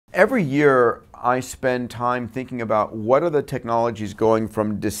Every year, I spend time thinking about what are the technologies going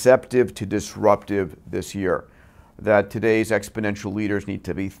from deceptive to disruptive this year that today's exponential leaders need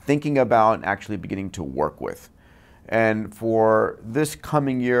to be thinking about and actually beginning to work with. And for this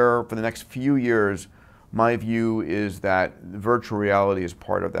coming year, for the next few years, my view is that virtual reality is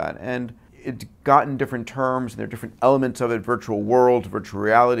part of that. And it's gotten different terms, and there are different elements of it: virtual world, virtual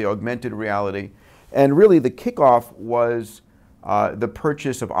reality, augmented reality. And really the kickoff was the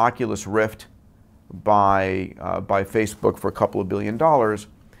purchase of Oculus Rift by Facebook for a couple of $2 billion.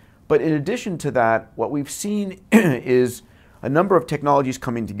 But in addition to that, what we've seen is a number of technologies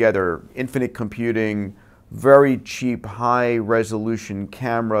coming together: infinite computing, very cheap, high-resolution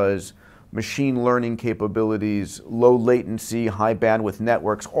cameras, machine learning capabilities, low latency, high bandwidth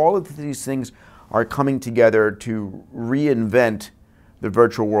networks. All of these things are coming together to reinvent the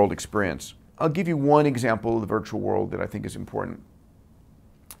virtual world experience. I'll give you one example of the virtual world that I think is important.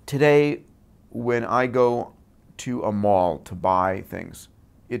 Today, when I go to a mall to buy things,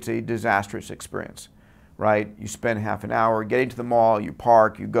 it's a disastrous experience, right? You spend half an hour getting to the mall, you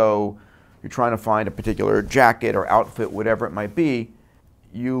park, you go, you're trying to find a particular jacket or outfit, whatever it might be.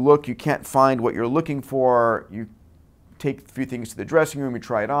 You look, you can't find what you're looking for. You take a few things to the dressing room, you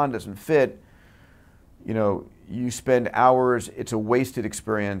try it on, it doesn't fit. You know, you spend hours, it's a wasted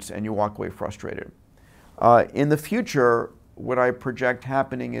experience, and you walk away frustrated. In the future, what I project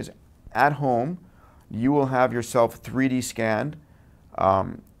happening is at home, you will have yourself 3D scanned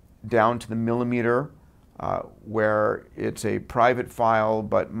down to the millimeter, where it's a private file,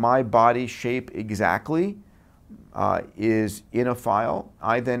 but my body shape exactly is in a file.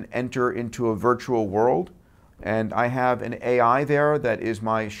 I then enter into a virtual world, and I have an AI there that is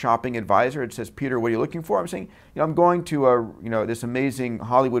my shopping advisor. It says, "Peter, what are you looking for?" I'm saying, I'm going to this amazing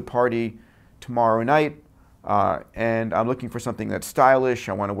Hollywood party tomorrow night, and I'm looking for something that's stylish.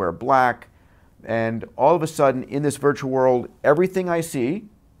 I want to wear black. And all of a sudden, in this virtual world, everything I see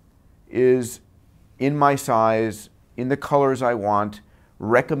is in my size, in the colors I want,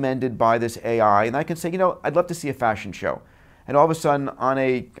 recommended by this AI. And I can say, I'd love to see a fashion show. And all of a sudden, on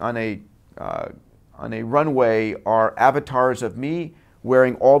a runway are avatars of me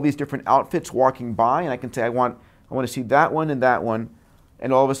wearing all these different outfits walking by, and I can say I want to see that one and that one,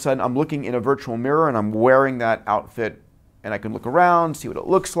 and all of a sudden I'm looking in a virtual mirror and I'm wearing that outfit, and I can look around, see what it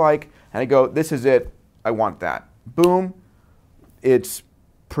looks like, and I go, this is it, I want that. Boom, it's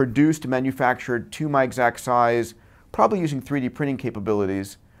produced, manufactured to my exact size, probably using 3D printing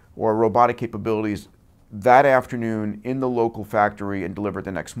capabilities or robotic capabilities that afternoon in the local factory and delivered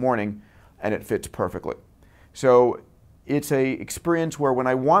the next morning, and it fits perfectly. So it's an experience where when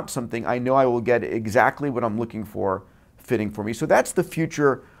I want something, I know I will get exactly what I'm looking for, fitting for me. So that's the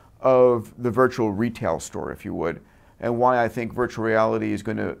future of the virtual retail store, if you would, and why I think virtual reality is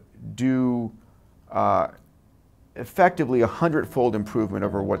going to do effectively a 100-fold improvement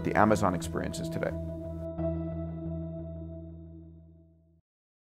over what the Amazon experience is today.